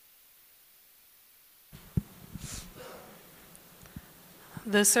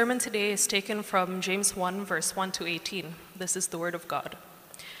The sermon today is taken from James 1, verse 1 to 18. This is the word of God.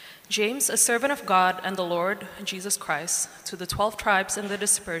 James, a servant of God and the Lord Jesus Christ, to the 12 tribes in the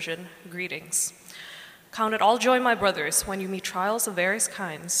dispersion, greetings. Count it all joy, my brothers, when you meet trials of various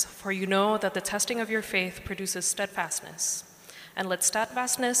kinds, for you know that the testing of your faith produces steadfastness. And let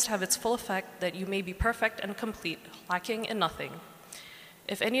steadfastness have its full effect, that you may be perfect and complete, lacking in nothing.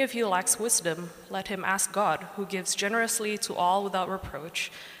 If any of you lacks wisdom, let him ask God, who gives generously to all without reproach,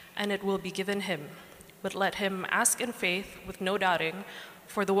 and it will be given him. But let him ask in faith, with no doubting,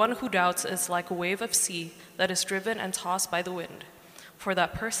 for the one who doubts is like a wave of sea that is driven and tossed by the wind. For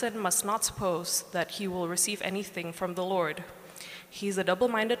that person must not suppose that he will receive anything from the Lord. He is a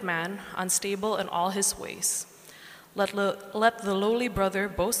double-minded man, unstable in all his ways. Let the lowly brother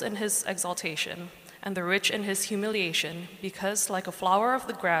boast in his exaltation, and the rich in his humiliation, because like a flower of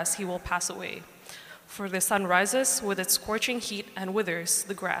the grass he will pass away. For the sun rises with its scorching heat and withers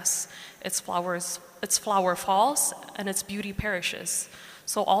the grass. Its flower falls, and its beauty perishes.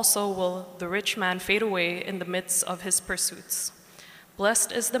 So also will the rich man fade away in the midst of his pursuits.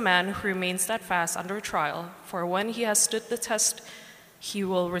 Blessed is the man who remains steadfast under trial, for when he has stood the test, he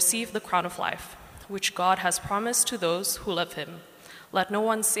will receive the crown of life, which God has promised to those who love him. Let no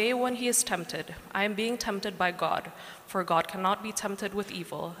one say when he is tempted, I am being tempted by God, for God cannot be tempted with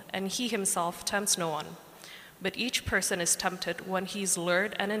evil, and he himself tempts no one. But each person is tempted when he is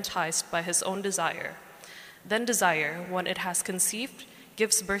lured and enticed by his own desire. Then desire, when it has conceived,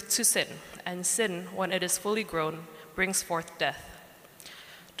 gives birth to sin, and sin, when it is fully grown, brings forth death.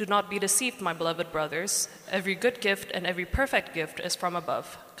 Do not be deceived, my beloved brothers. Every good gift and every perfect gift is from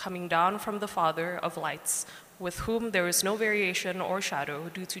above, coming down from the Father of lights, with whom there is no variation or shadow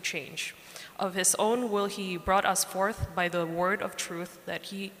due to change. Of his own will he brought us forth by the word of truth,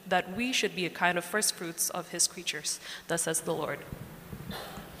 that we should be a kind of first fruits of his creatures. Thus says the Lord.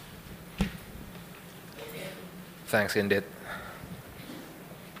 Thanks, Indit.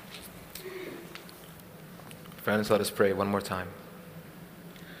 Friends, let us pray one more time.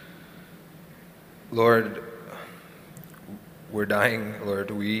 Lord, we're dying, Lord.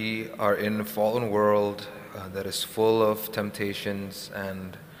 We are in a fallen world that is full of temptations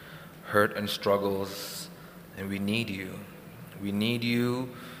and hurt and struggles, and we need you. We need you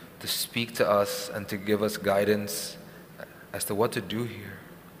to speak to us and to give us guidance as to what to do here,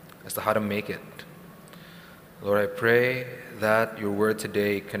 as to how to make it. Lord, I pray that your word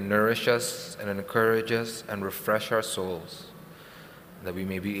today can nourish us and encourage us and refresh our souls, that we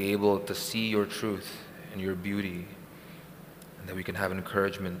may be able to see your truth and your beauty, and that we can have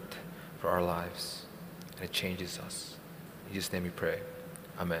encouragement for our lives. And it changes us. In Jesus' name we pray.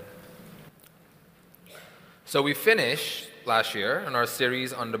 Amen. So we finished last year on our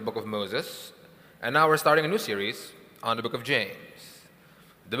series on the book of Moses, and now we're starting a new series on the book of James.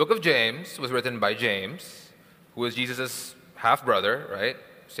 The book of James was written by James, who was Jesus' half-brother, right?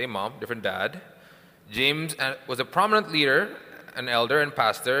 Same mom, different dad. James was a prominent leader, an elder and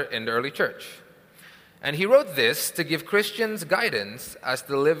pastor in the early church. And he wrote this to give Christians guidance as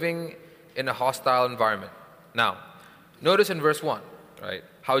to living in a hostile environment. Now, notice in verse 1, right,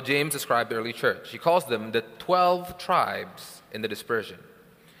 how James described the early church. He calls them the 12 tribes in the dispersion.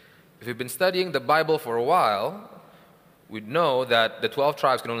 If you've been studying the Bible for a while, we'd know that the 12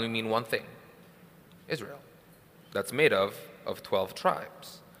 tribes can only mean one thing: Israel. That's made of 12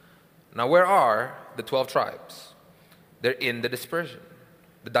 tribes. Now, where are the 12 tribes? They're in the dispersion,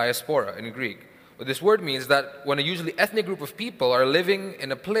 the diaspora in Greek. What this word means that when a usually ethnic group of people are living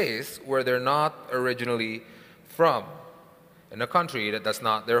in a place where they're not originally from, in a country that's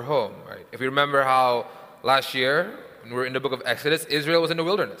not their home, right? If you remember how last year, when we were in the book of Exodus, Israel was in the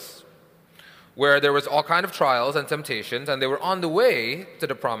wilderness, where there was all kind of trials and temptations, and they were on the way to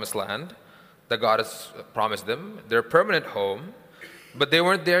the promised land that God has promised them, their permanent home, but they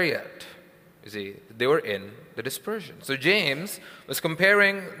weren't there yet. You see, they were in the dispersion. So James was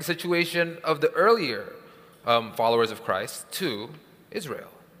comparing the situation of the earlier followers of Christ to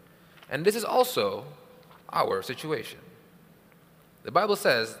Israel. And this is also our situation. The Bible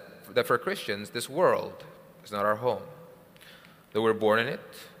says that for Christians, this world is not our home. Though we're born in it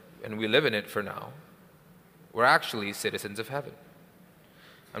and we live in it for now, we're actually citizens of heaven.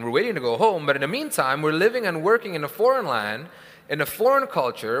 And we're waiting to go home, but in the meantime, we're living and working in a foreign land, in a foreign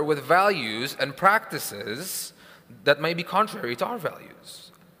culture with values and practices that may be contrary to our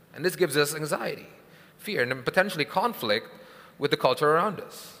values. And this gives us anxiety, fear, and potentially conflict with the culture around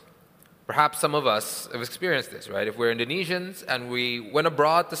us. Perhaps some of us have experienced this, right? If we're Indonesians and we went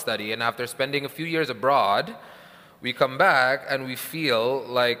abroad to study, and after spending a few years abroad, we come back and we feel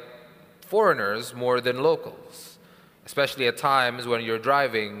like foreigners more than locals. especially at times when you're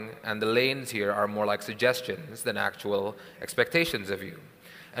driving and the lanes here are more like suggestions than actual expectations of you.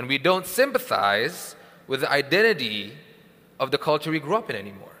 And we don't sympathize with the identity of the culture we grew up in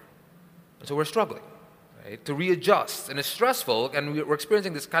anymore. And so we're struggling, right, to readjust. And it's stressful, and we're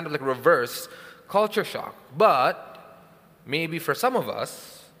experiencing this kind of like reverse culture shock. But maybe for some of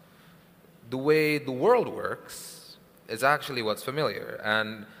us, the way the world works is actually what's familiar.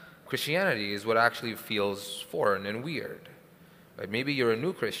 And Christianity is what actually feels foreign and weird. Right? Maybe you're a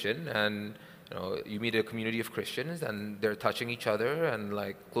new Christian and you meet a community of Christians and they're touching each other and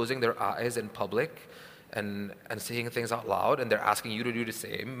like closing their eyes in public and saying things out loud, and they're asking you to do the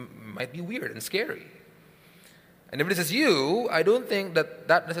same. Might be weird and scary. And if this is you, I don't think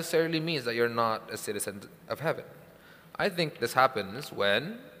that necessarily means that you're not a citizen of heaven. I think this happens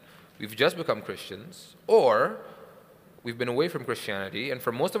when we've just become Christians, or we've been away from Christianity, and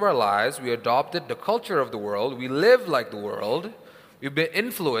for most of our lives, we adopted the culture of the world. We live like the world. We've been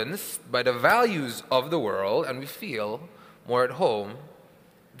influenced by the values of the world, and we feel more at home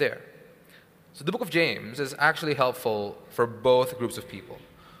there. So the book of James is actually helpful for both groups of people,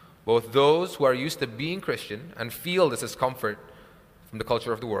 both those who are used to being Christian and feel this discomfort from the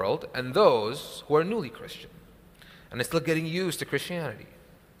culture of the world, and those who are newly Christian and are still getting used to Christianity.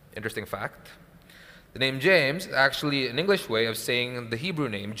 Interesting fact. The name James is actually an English way of saying the Hebrew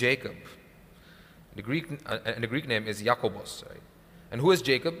name Jacob. The Greek name is Jacobos. Right? And who is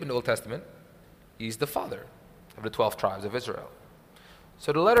Jacob in the Old Testament? He's the father of the 12 tribes of Israel.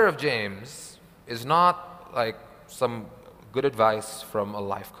 So the letter of James is not like some good advice from a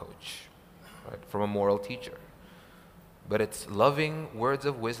life coach, right? From a moral teacher. But it's loving words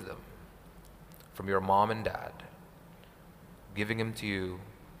of wisdom from your mom and dad, giving them to you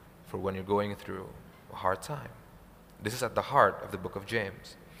for when you're going through a hard time. This is at the heart of the book of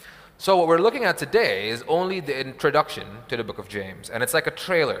James. So what we're looking at today is only the introduction to the book of James. And it's like a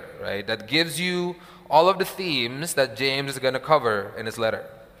trailer, right, that gives you all of the themes that James is going to cover in his letter.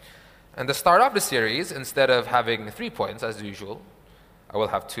 And to start off the series, instead of having 3 points as usual, I will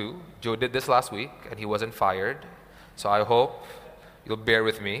have 2. Joe did this last week and he wasn't fired. So I hope you'll bear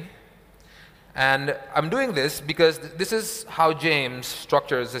with me. And I'm doing this because this is how James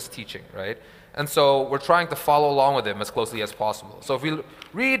structures his teaching, right? And so we're trying to follow along with him as closely as possible. So if we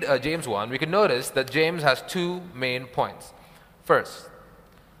read James 1, we can notice that James has 2 main points. First,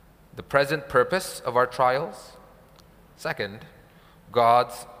 the present purpose of our trials. Second,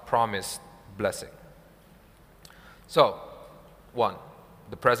 God's promised blessing. So, 1,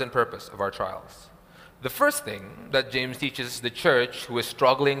 the present purpose of our trials. The first thing that James teaches the church who is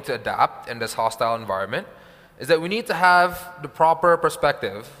struggling to adapt in this hostile environment is that we need to have the proper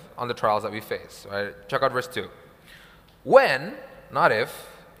perspective on the trials that we face. Right? Check out verse 2. When, not if,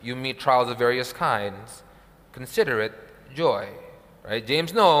 you meet trials of various kinds, consider it joy. Right?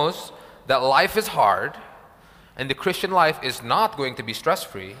 James knows that life is hard and the Christian life is not going to be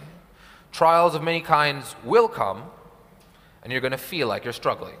stress-free. Trials of many kinds will come and you're going to feel like you're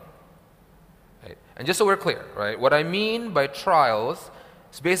struggling. Right? And just so we're clear, right, what I mean by trials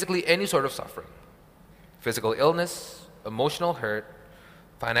is basically any sort of suffering. Physical illness, emotional hurt,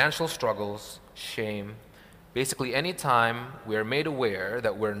 financial struggles, shame. Basically any time we are made aware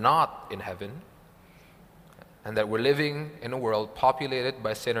that we're not in heaven and that we're living in a world populated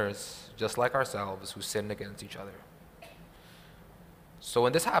by sinners just like ourselves who sin against each other. So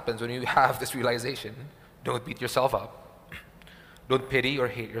when this happens, when you have this realization, don't beat yourself up. Don't pity or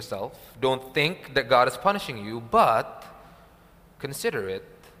hate yourself. Don't think that God is punishing you, but consider it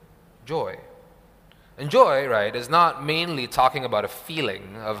joy. And joy, right, is not mainly talking about a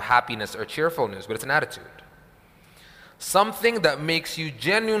feeling of happiness or cheerfulness, but it's an attitude. Something that makes you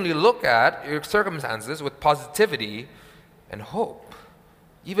genuinely look at your circumstances with positivity and hope,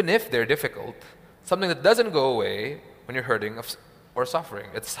 even if they're difficult. Something that doesn't go away when you're hurting or suffering.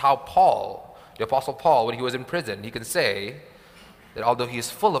 It's how Paul, the Apostle Paul, when he was in prison, he can say that although he is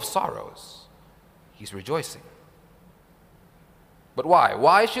full of sorrows, he's rejoicing. But why?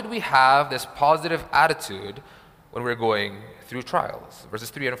 Why should we have this positive attitude when we're going through trials? Verses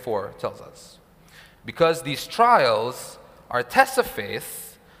 3 and 4 tells us. Because these trials are tests of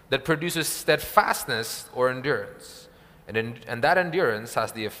faith that produces steadfastness or endurance. And that endurance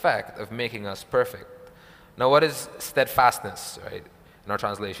has the effect of making us perfect. Now, what is steadfastness, right, in our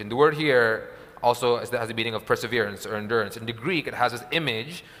translation? The word here also has the meaning of perseverance or endurance. In the Greek, it has this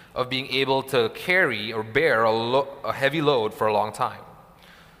image of being able to carry or bear a heavy load for a long time.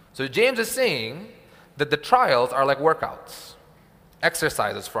 So James is saying that the trials are like workouts,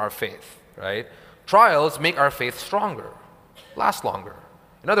 exercises for our faith, right? Trials make our faith stronger, last longer.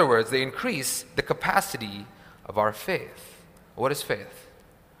 In other words, they increase the capacity of our faith. What is faith?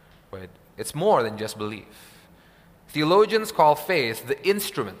 Right? It's more than just belief. Theologians call faith the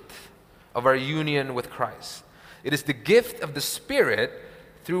instrument of our union with Christ. It is the gift of the Spirit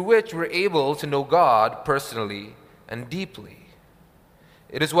through which we're able to know God personally and deeply.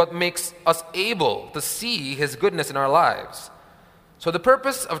 It is what makes us able to see His goodness in our lives. So the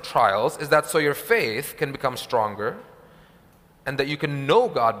purpose of trials is that so your faith can become stronger, and that you can know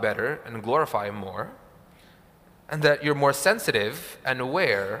God better and glorify Him more, and that you're more sensitive and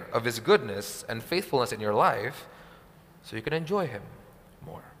aware of His goodness and faithfulness in your life, so you can enjoy Him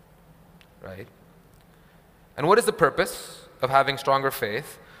more, right? And what is the purpose of having stronger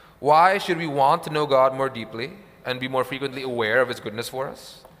faith? Why should we want to know God more deeply and be more frequently aware of His goodness for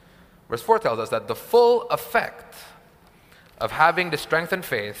us? Verse 4 tells us that the full effect of having the strengthened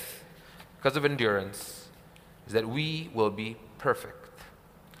faith because of endurance is that we will be perfect,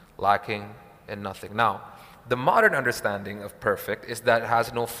 lacking in nothing. Now, the modern understanding of perfect is that it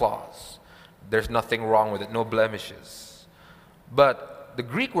has no flaws. There's nothing wrong with it, no blemishes. But the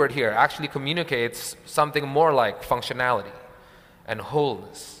Greek word here actually communicates something more like functionality and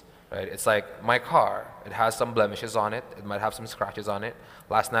wholeness. Right? It's like my car. It has some blemishes on it. It might have some scratches on it.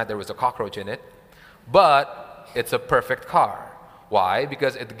 Last night there was a cockroach in it. But it's a perfect car. Why?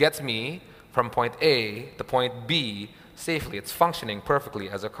 Because it gets me from point A to point B safely. It's functioning perfectly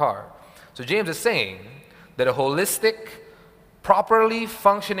as a car. So James is saying that a holistic, properly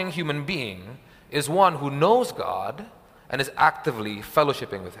functioning human being is one who knows God and is actively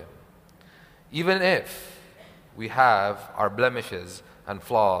fellowshipping with Him. Even if we have our blemishes and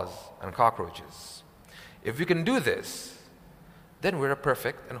flaws and cockroaches. If we can do this, then we're a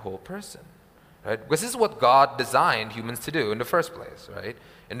perfect and whole person, right? Because this is what God designed humans to do in the first place, right?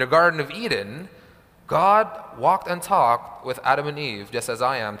 In the Garden of Eden, God walked and talked with Adam and Eve just as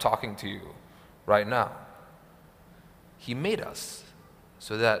I am talking to you right now. He made us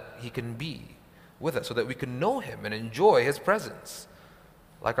so that He can be with us, so that we can know Him and enjoy His presence.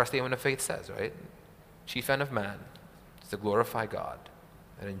 Like our statement of faith says, right? Chief end of man is to glorify God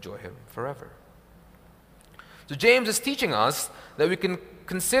and enjoy Him forever. So James is teaching us that we can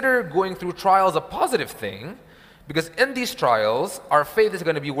consider going through trials a positive thing, because in these trials, our faith is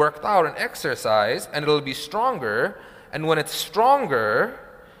going to be worked out and exercised, and it'll be stronger. And when it's stronger,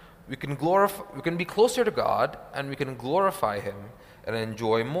 we can be closer to God, and we can glorify Him and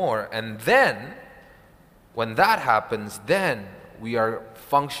enjoy more. And then, when that happens, then we are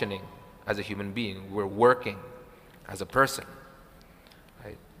functioning as a human being. We're working as a person.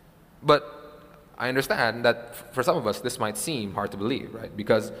 Right? But I understand that for some of us, this might seem hard to believe, right?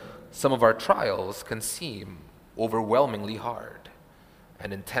 Because some of our trials can seem overwhelmingly hard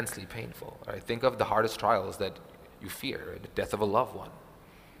and intensely painful. Right? Think of the hardest trials that you fear: right? The death of a loved one,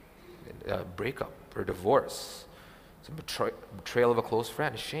 a breakup or divorce, some betrayal of a close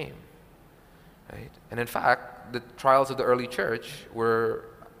friend, shame. Right? And in fact, the trials of the early church were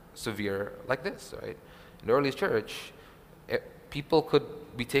severe like this. Right? In the early church, people could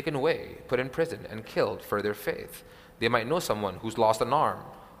be taken away, put in prison, and killed for their faith. They might know someone who's lost an arm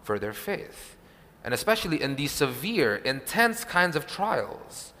for their faith. And especially in these severe, intense kinds of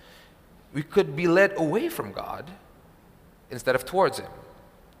trials, we could be led away from God instead of towards Him.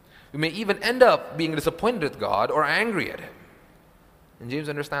 We may even end up being disappointed with God or angry at Him. And James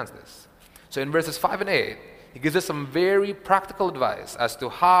understands this. So in verses 5 and 8, he gives us some very practical advice as to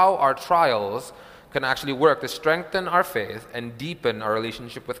how our trials can actually work to strengthen our faith and deepen our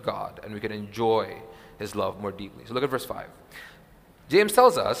relationship with God, and we can enjoy His love more deeply. So look at verse 5. James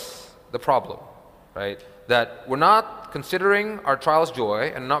tells us the problem, right? That we're not considering our trials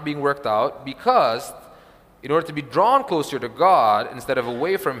joy and not being worked out because in order to be drawn closer to God instead of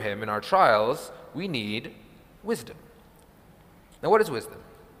away from Him in our trials, we need wisdom. Now, what is wisdom?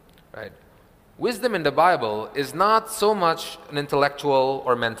 Right? Wisdom in the Bible is not so much an intellectual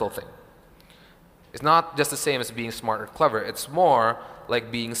or mental thing. It's not just the same as being smart or clever. It's more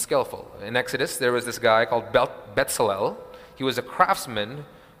like being skillful. In Exodus, there was this guy called Bezalel. He was a craftsman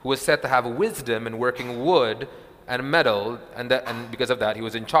who was said to have wisdom in working wood and metal, and because of that, he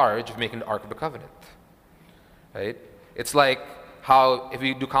was in charge of making the Ark of the Covenant. Right? It's like how if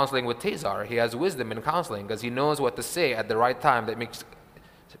you do counseling with Tazar, he has wisdom in counseling because he knows what to say at the right time that makes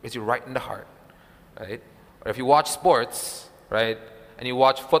you right in the heart. Right? Or if you watch sports, right, and you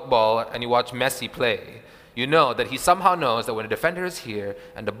watch football and you watch Messi play, you know that he somehow knows that when a defender is here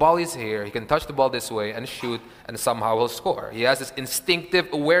and the ball is here, he can touch the ball this way and shoot and somehow he'll score. He has this instinctive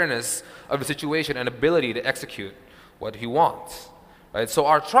awareness of the situation and ability to execute what he wants. Right? So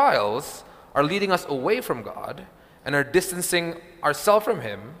our trials are leading us away from God and are distancing ourselves from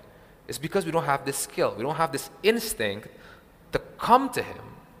Him is because we don't have this skill. We don't have this instinct to come to Him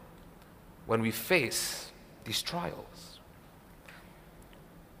when we face these trials.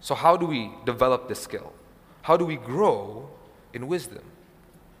 So how do we develop this skill? How do we grow in wisdom?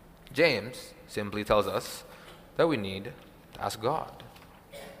 James simply tells us that we need to ask God.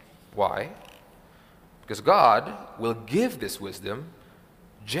 Why? Because God will give this wisdom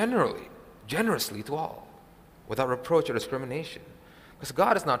generously to all, without reproach or discrimination. Because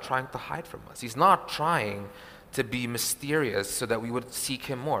God is not trying to hide from us. He's not trying to be mysterious so that we would seek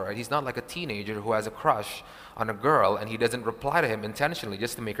Him more. Right? He's not like a teenager who has a crush on a girl and he doesn't reply to him intentionally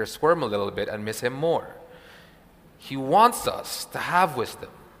just to make her squirm a little bit and miss him more. He wants us to have wisdom.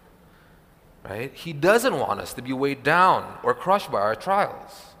 Right? He doesn't want us to be weighed down or crushed by our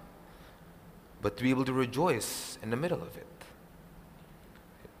trials, but to be able to rejoice in the middle of it.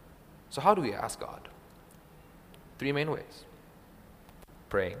 So how do we ask God? 3 main ways: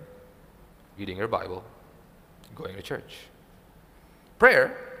 praying, reading your Bible, going to church.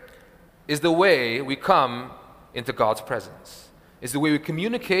 Prayer is the way we come into God's presence. It's the way we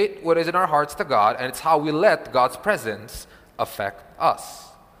communicate what is in our hearts to God, and it's how we let God's presence affect us.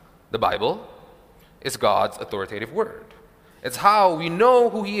 The Bible is God's authoritative word. It's how we know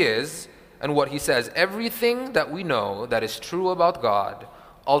who He is and what He says. Everything that we know that is true about God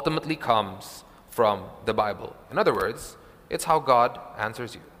ultimately comes from the Bible. In other words, it's how God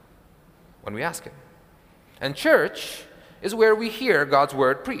answers you when we ask Him. And church is where we hear God's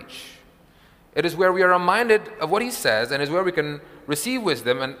word preached. It is where we are reminded of what He says, and is where we can receive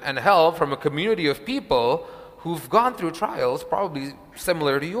wisdom and help from a community of people who've gone through trials probably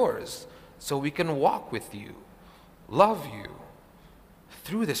similar to yours. So we can walk with you, love you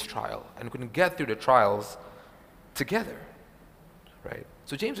through this trial, and we can get through the trials together. Right?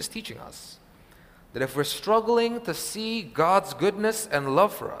 So James is teaching us that if we're struggling to see God's goodness and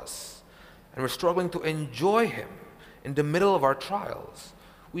love for us, and we're struggling to enjoy Him in the middle of our trials,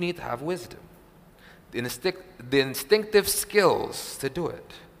 we need to have wisdom, the instinctive skills to do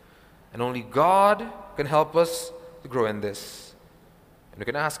it. And only God can help us to grow in this. And we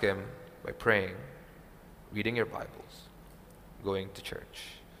can ask Him by praying, reading your Bibles, going to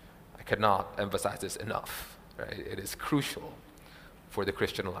church. I cannot emphasize this enough. Right? It is crucial for the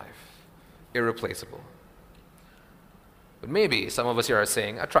Christian life, irreplaceable. But maybe some of us here are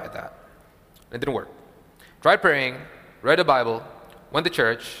saying, I tried that. It didn't work. Tried praying, read the Bible, went to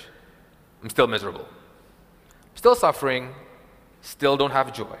church, I'm still miserable. Still suffering, still don't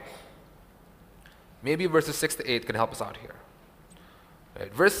have joy. Maybe verses 6 to 8 can help us out here.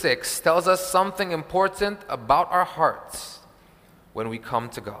 Right? Verse 6 tells us something important about our hearts when we come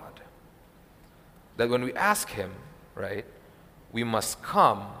to God. That when we ask Him, right, we must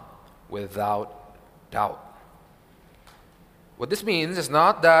come without doubt. What this means is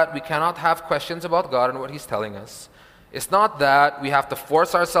not that we cannot have questions about God and what He's telling us. It's not that we have to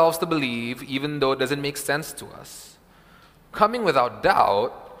force ourselves to believe even though it doesn't make sense to us. Coming without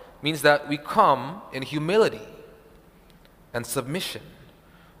doubt means that we come in humility and submission,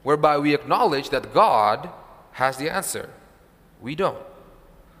 whereby we acknowledge that God has the answer. We don't.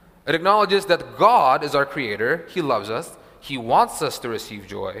 It acknowledges that God is our creator. He loves us. He wants us to receive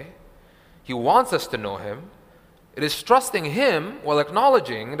joy. He wants us to know Him. It is trusting Him while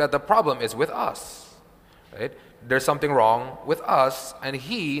acknowledging that the problem is with us. Right? There's something wrong with us, and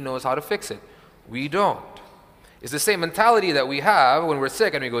He knows how to fix it. We don't. It's the same mentality that we have when we're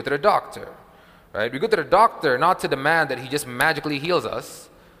sick and we go to the doctor. Right? We go to the doctor not to demand that he just magically heals us.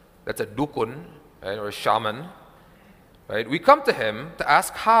 That's a dukun, right? Or a shaman. Right? We come to him to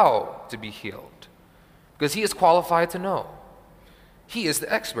ask how to be healed, because he is qualified to know. He is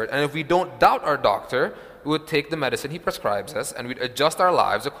the expert. And if we don't doubt our doctor, we would take the medicine he prescribes us and we'd adjust our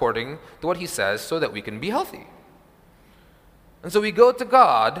lives according to what he says so that we can be healthy. And so we go to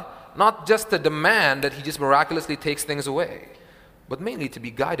God not just to demand that he just miraculously takes things away, but mainly to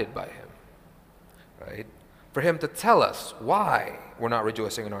be guided by him. Right? For him to tell us why we're not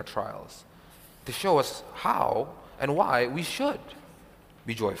rejoicing in our trials, to show us how and why we should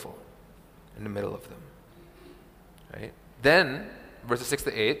be joyful in the middle of them. Right? Then, verses 6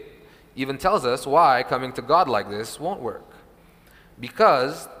 to 8 even tells us why coming to God like this won't work.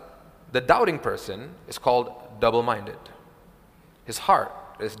 Because the doubting person is called double-minded. His heart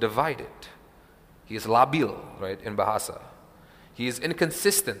is divided. He is labil, right, in Bahasa. He is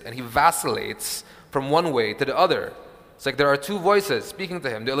inconsistent and he vacillates from one way to the other. It's like there are two voices speaking to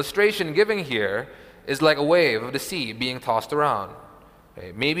him. The illustration given here is like a wave of the sea being tossed around.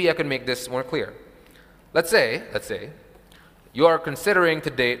 Okay, maybe I can make this more clear. Let's say, you are considering to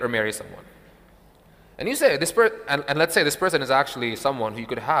date or marry someone. And you say, and let's say this person is actually someone who you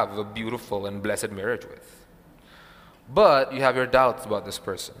could have a beautiful and blessed marriage with. But you have your doubts about this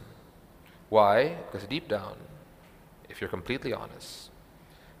person. Why? Because deep down, if you're completely honest,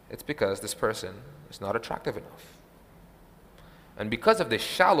 it's because this person is not attractive enough. And because of this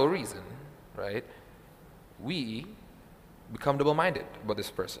shallow reason, right, we become double-minded about this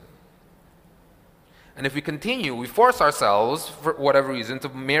person. And if we continue, we force ourselves, for whatever reason, to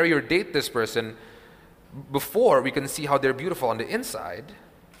marry or date this person before we can see how they're beautiful on the inside,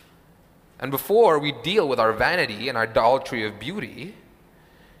 and before we deal with our vanity and our idolatry of beauty,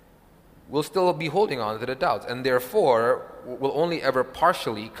 we'll still be holding on to the doubts, and therefore we'll only ever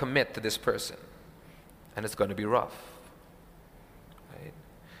partially commit to this person. And it's going to be rough. Right?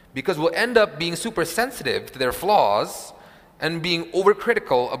 Because we'll end up being super sensitive to their flaws and being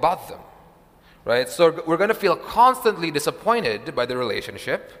overcritical about them. Right? So we're going to feel constantly disappointed by the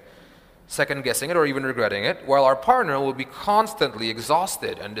relationship, second guessing it or even regretting it, while our partner will be constantly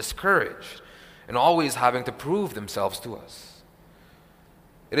exhausted and discouraged and always having to prove themselves to us.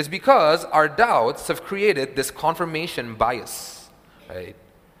 It is because our doubts have created this confirmation bias, right?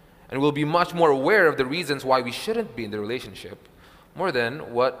 And we'll be much more aware of the reasons why we shouldn't be in the relationship more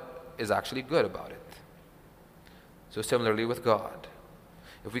than what is actually good about it. So similarly with God,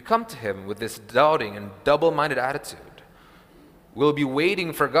 if we come to Him with this doubting and double-minded attitude, we'll be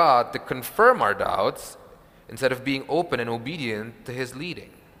waiting for God to confirm our doubts instead of being open and obedient to His leading.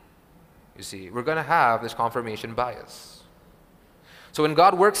 You see, we're going to have this confirmation bias. So when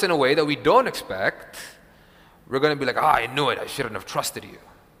God works in a way that we don't expect, we're going to be like, I knew it, I shouldn't have trusted you.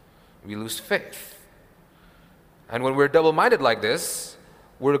 We lose faith. And when we're double-minded like this,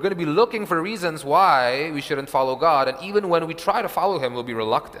 we're going to be looking for reasons why we shouldn't follow God, and even when we try to follow Him, we'll be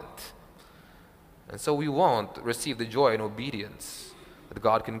reluctant. And so we won't receive the joy and obedience that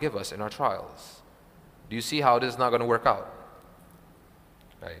God can give us in our trials. Do you see how this is not going to work out?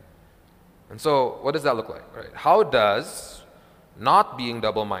 Right? And so what does that look like? Right? How does not being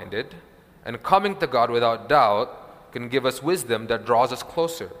double-minded and coming to God without doubt can give us wisdom that draws us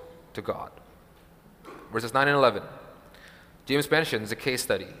closer to God? Verses 9 and 11. James mentions a case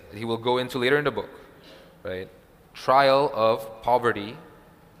study that he will go into later in the book. Right? Trial of poverty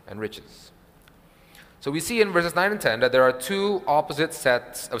and riches. So we see in verses 9 and 10 that there are two opposite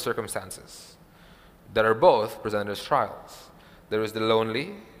sets of circumstances that are both presented as trials. There is the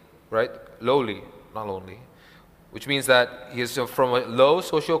lonely, right? Lowly, not lonely, which means that he is from a low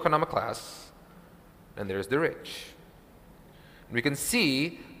socioeconomic class, and there is the rich. And we can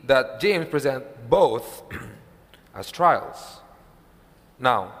see that James presents both as trials.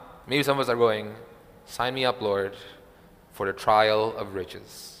 Now, maybe some of us are going, sign me up, Lord, for the trial of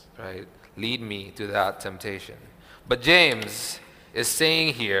riches, right? Lead me to that temptation. But James is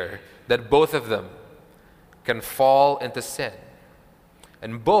saying here that both of them can fall into sin.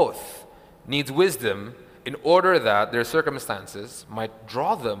 And both needs wisdom in order that their circumstances might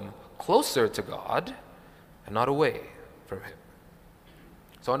draw them closer to God and not away from Him.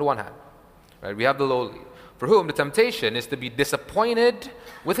 So on the one hand, right, we have the lowly, for whom the temptation is to be disappointed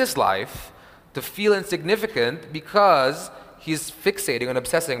with his life, to feel insignificant because he's fixating and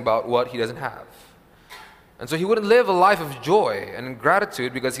obsessing about what he doesn't have. And so he wouldn't live a life of joy and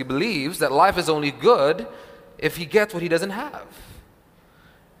gratitude because he believes that life is only good if he gets what he doesn't have.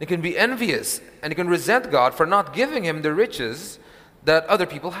 He can be envious and he can resent God for not giving him the riches that other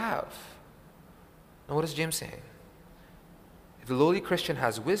people have. Now what is James saying? If the lowly Christian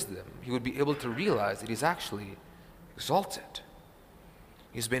has wisdom, he would be able to realize that he's actually exalted.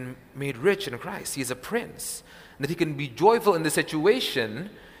 He's been made rich in Christ. He is a prince. And that he can be joyful in the situation,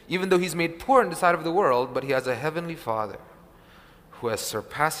 even though he's made poor in the sight of the world, but he has a heavenly Father who has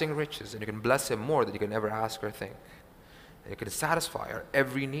surpassing riches, and you can bless him more than you can ever ask or think. And he can satisfy our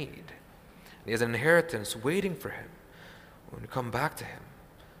every need. And he has an inheritance waiting for him when we come back to him.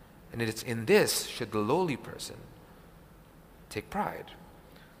 And it's in this should the lowly person take pride.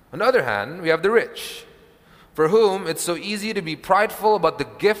 On the other hand, we have the rich, for whom it's so easy to be prideful about the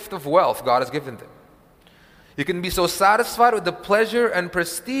gift of wealth God has given them. He can be so satisfied with the pleasure and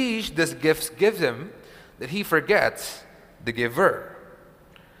prestige this gift gives him that he forgets the giver.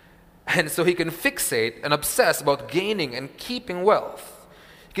 And so he can fixate and obsess about gaining and keeping wealth.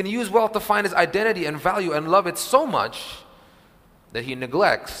 He can use wealth to find his identity and value and love it so much that he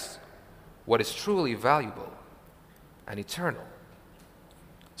neglects what is truly valuable and eternal.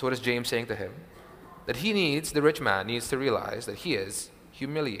 So what is James saying to him? That the rich man needs to realize that he is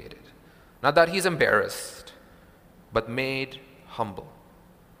humiliated. Not that he's embarrassed, but made humble.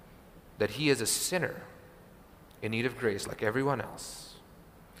 That he is a sinner in need of grace like everyone else.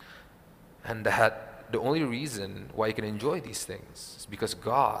 And that the only reason why he can enjoy these things is because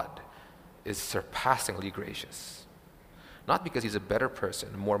God is surpassingly gracious. Not because he's a better person,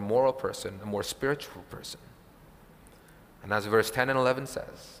 a more moral person, a more spiritual person. And as verse 10 and 11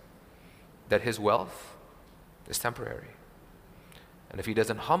 says, that his wealth is temporary. And if he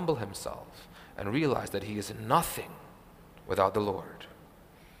doesn't humble himself and realize that he is nothing without the Lord,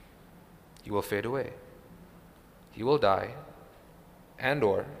 he will fade away. He will die, and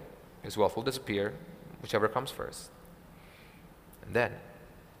or his wealth will disappear, whichever comes first. And then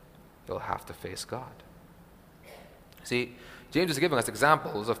he'll have to face God. See, James is giving us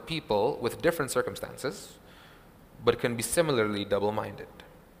examples of people with different circumstances, but can be similarly double-minded.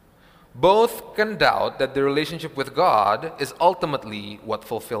 Both can doubt that their relationship with God is ultimately what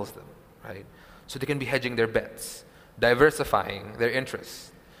fulfills them, right? So they can be hedging their bets, diversifying their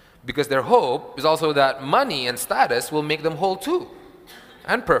interests, because their hope is also that money and status will make them whole too,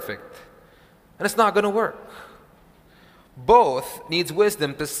 and perfect. And it's not going to work. Both needs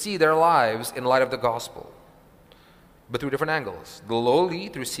wisdom to see their lives in light of the gospel, but through different angles. The lowly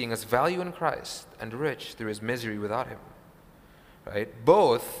through seeing his value in Christ, and the rich through his misery without him. Right?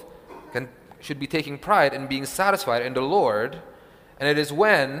 Both should be taking pride in being satisfied in the Lord, and it is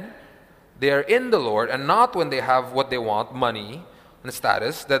when they are in the Lord and not when they have what they want, money and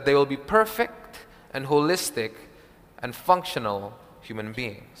status, that they will be perfect and holistic and functional human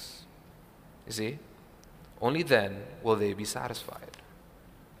beings. You see? Only then will they be satisfied.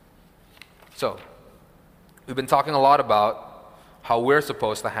 So, we've been talking a lot about how we're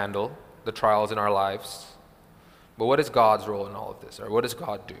supposed to handle the trials in our lives. But what is God's role in all of this? Or what does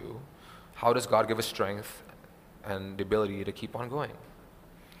God do? How does God give us strength and the ability to keep on going?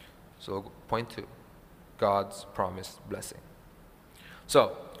 So, point 2, God's promised blessing.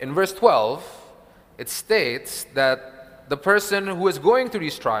 So, in verse 12, it states that the person who is going through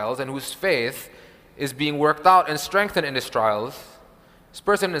these trials and whose faith is being worked out and strengthened in these trials, this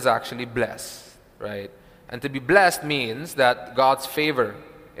person is actually blessed, right? And to be blessed means that God's favor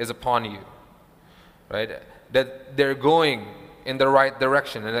is upon you, right? That they're going in the right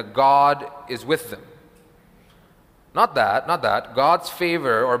direction and that God is with them. Not that. God's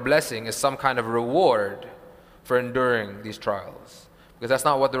favor or blessing is some kind of reward for enduring these trials, because that's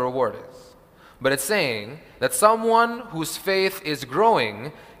not what the reward is. But it's saying that someone whose faith is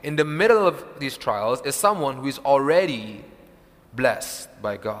growing in the middle of these trials is someone who is already blessed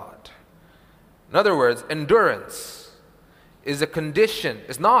by God. In other words, endurance is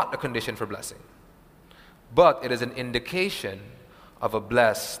not a condition for blessing, but it is an indication of a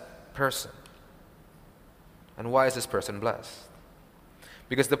blessed person. And why is this person blessed?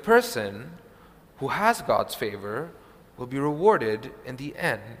 Because the person who has God's favor will be rewarded in the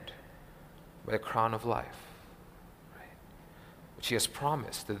end by a crown of life, right? Which he has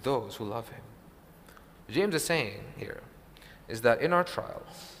promised to those who love him. What James is saying here is that in our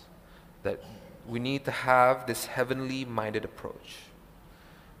trials, that we need to have this heavenly minded approach.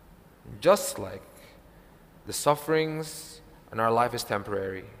 Just like the sufferings in our life is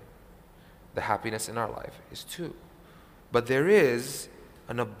temporary, the happiness in our life is too. But there is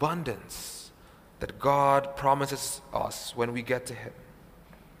an abundance that God promises us when we get to him,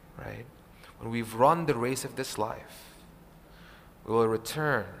 right? When we've run the race of this life, we will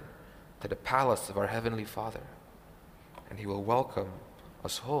return to the palace of our Heavenly Father, and he will welcome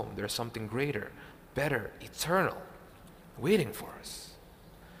us home. There's something greater, better, eternal, waiting for us.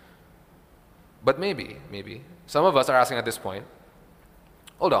 But maybe, some of us are asking at this point,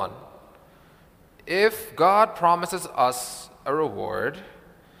 hold on, if God promises us a reward,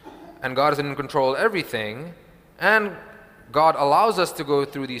 and God is in control of everything, and God allows us to go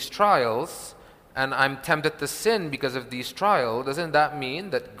through these trials, and I'm tempted to sin because of these trials, doesn't that mean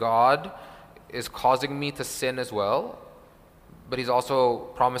that God is causing me to sin as well? But he's also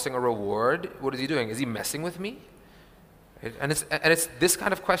promising a reward. What is he doing? Is he messing with me? And it's this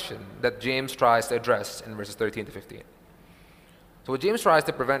kind of question that James tries to address in verses 13 to 15. So what James tries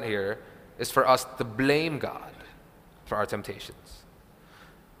to prevent here is for us to blame God for our temptations.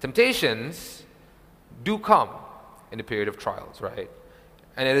 Temptations do come in the period of trials, right?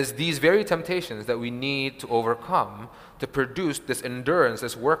 And it is these very temptations that we need to overcome to produce this endurance,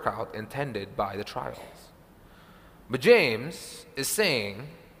 this workout intended by the trials. But James is saying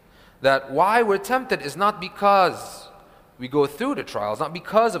that why we're tempted is not because we go through the trials, not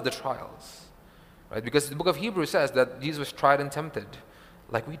because of the trials, right? Because the book of Hebrews says that Jesus was tried and tempted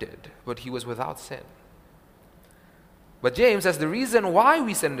like we did, but he was without sin. But James says the reason why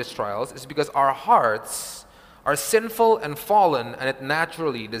we sin in these trials is because our hearts are sinful and fallen, and it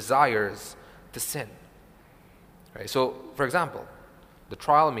naturally desires to sin. Right? So, for example, the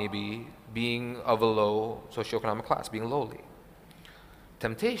trial may be being of a low socioeconomic class, being lowly.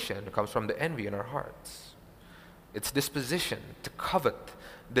 Temptation comes from the envy in our hearts. It's disposition to covet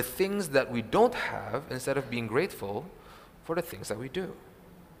the things that we don't have instead of being grateful for the things that we do.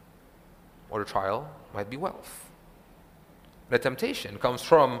 Or the trial might be wealth. The temptation comes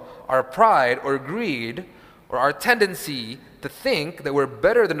from our pride or greed or our tendency to think that we're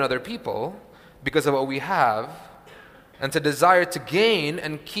better than other people because of what we have, and to desire to gain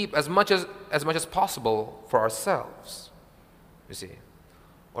and keep as much as possible for ourselves. You see?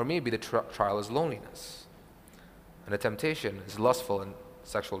 Or maybe the trial is loneliness, and the temptation is lustful and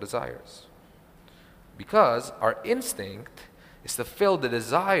sexual desires. Because our instinct is to fill the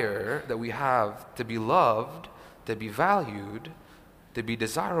desire that we have to be loved, to be valued, to be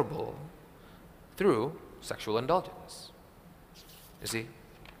desirable through sexual indulgence. You see?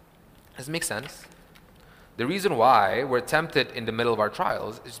 Does it make sense? The reason why we're tempted in the middle of our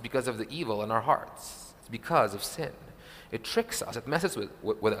trials is because of the evil in our hearts. It's because of sin. It tricks us, it messes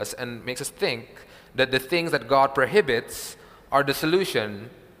with us, and makes us think that the things that God prohibits are the solution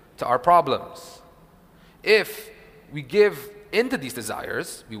to our problems. If we give into these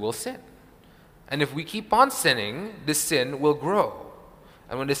desires, we will sin. And if we keep on sinning, this sin will grow.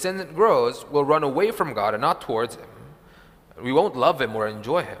 And when the sin grows, we'll run away from God and not towards Him. We won't love Him or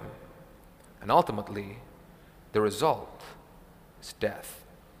enjoy Him. And ultimately, the result is death,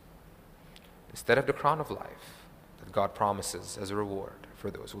 instead of the crown of life that God promises as a reward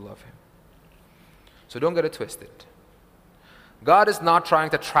for those who love Him. So don't get it twisted. God is not trying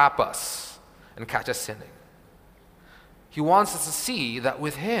to trap us and catch us sinning. He wants us to see that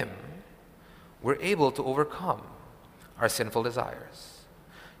with Him, we're able to overcome our sinful desires.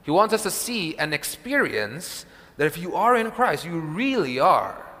 He wants us to see and experience that if you are in Christ, you really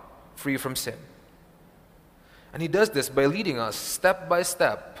are free from sin. And He does this by leading us step by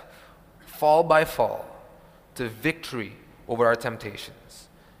step, fall by fall, to victory over our temptations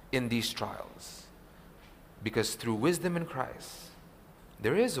in these trials. Because through wisdom in Christ,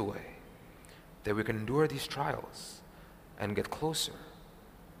 there is a way that we can endure these trials and get closer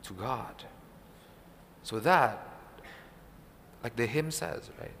to God. So that, like the hymn says,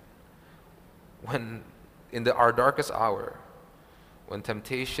 right? When in our darkest hour, when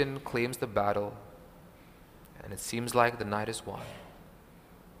temptation claims the battle and it seems like the night is won,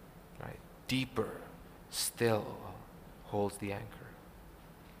 right? Deeper still holds the anchor,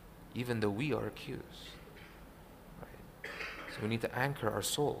 even though we are accused. Right? So we need to anchor our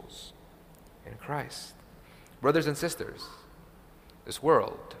souls in Christ. Brothers and sisters, this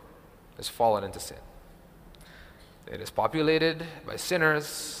world has fallen into sin. It is populated by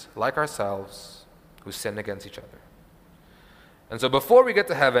sinners like ourselves who sin against each other. And so before we get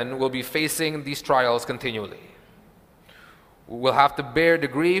to heaven, we'll be facing these trials continually. We'll have to bear the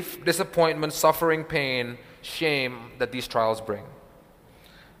grief, disappointment, suffering, pain, shame that these trials bring.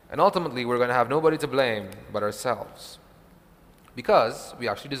 And ultimately, we're going to have nobody to blame but ourselves, because we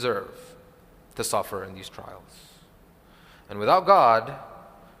actually deserve to suffer in these trials. And without God,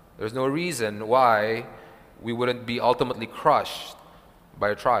 there's no reason why we wouldn't be ultimately crushed by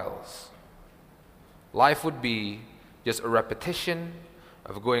our trials. Life would be just a repetition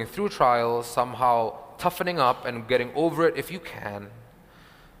of going through trials, somehow toughening up and getting over it if you can,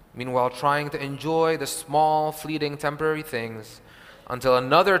 meanwhile trying to enjoy the small, fleeting, temporary things until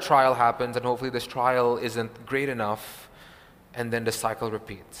another trial happens, and hopefully this trial isn't great enough, and then the cycle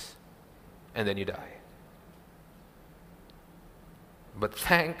repeats, and then you die. But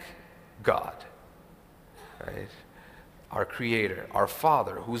thank God, right? Our Creator, our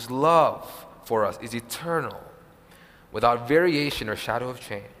Father, whose love for us is eternal, without variation or shadow of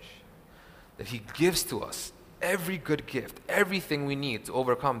change, that He gives to us every good gift, everything we need to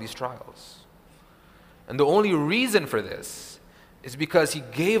overcome these trials. And the only reason for this is because He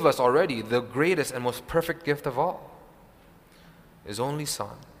gave us already the greatest and most perfect gift of all, His only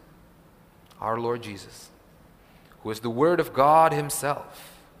Son, our Lord Jesus, who is the Word of God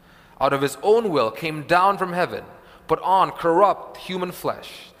Himself, out of His own will came down from heaven, put on corrupt human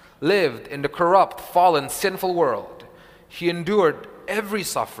flesh, lived in the corrupt, fallen, sinful world. He endured every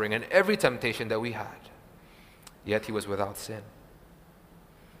suffering and every temptation that we had, yet He was without sin.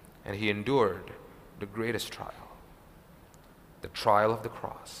 And He endured the greatest trial, the trial of the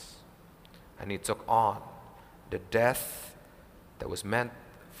cross. And He took on the death that was meant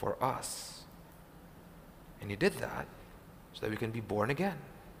for us. And He did that so that we can be born again.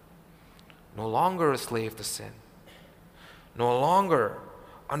 No longer a slave to sin. No longer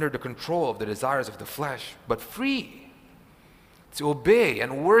under the control of the desires of the flesh, but free to obey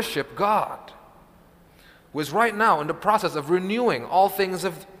and worship God, who is right now in the process of renewing all things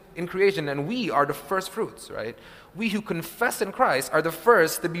in creation, and we are the first fruits, right? We who confess in Christ are the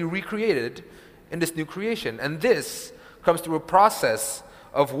first to be recreated in this new creation. And this comes through a process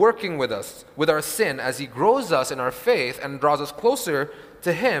of working with us, with our sin, as he grows us in our faith and draws us closer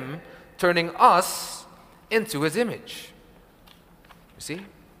to him, turning us into his image. You see?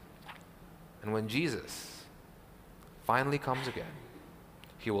 And when Jesus finally comes again,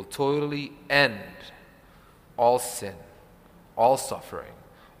 he will totally end all sin, all suffering,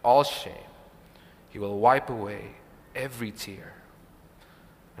 all shame. He will wipe away every tear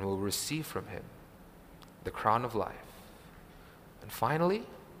and will receive from him the crown of life. And finally,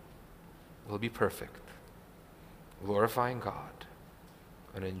 we'll be perfect, glorifying God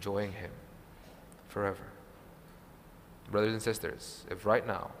and enjoying him forever. Brothers and sisters, if right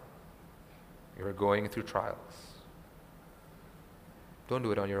now you're going through trials, don't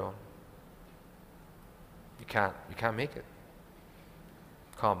do it on your own. You can't make it.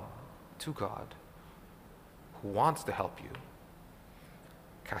 Come to God, who wants to help you.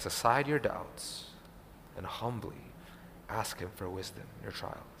 Cast aside your doubts and humbly ask him for wisdom in your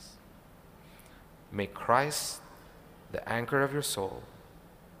trials. Make Christ the anchor of your soul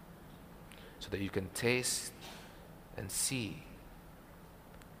so that you can taste and see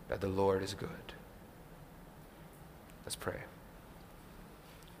that the Lord is good. Let's pray.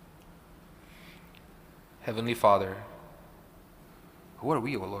 Heavenly Father, who are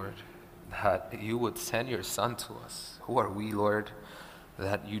we, O Lord, that you would send your Son to us? Who are we, Lord,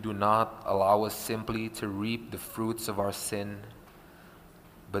 that you do not allow us simply to reap the fruits of our sin,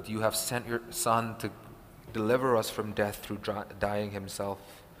 but you have sent your Son to deliver us from death through dying himself?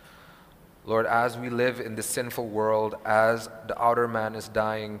 Lord, as we live in this sinful world, as the outer man is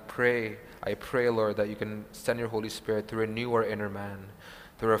dying, I pray, Lord, that you can send your Holy Spirit to renew our inner man,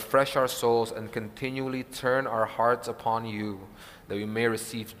 to refresh our souls and continually turn our hearts upon you, that we may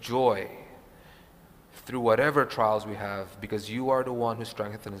receive joy through whatever trials we have, because you are the one who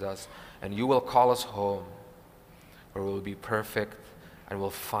strengthens us, and you will call us home, where we will be perfect and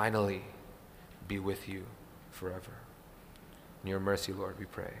will finally be with you forever. In your mercy, Lord, we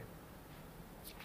pray.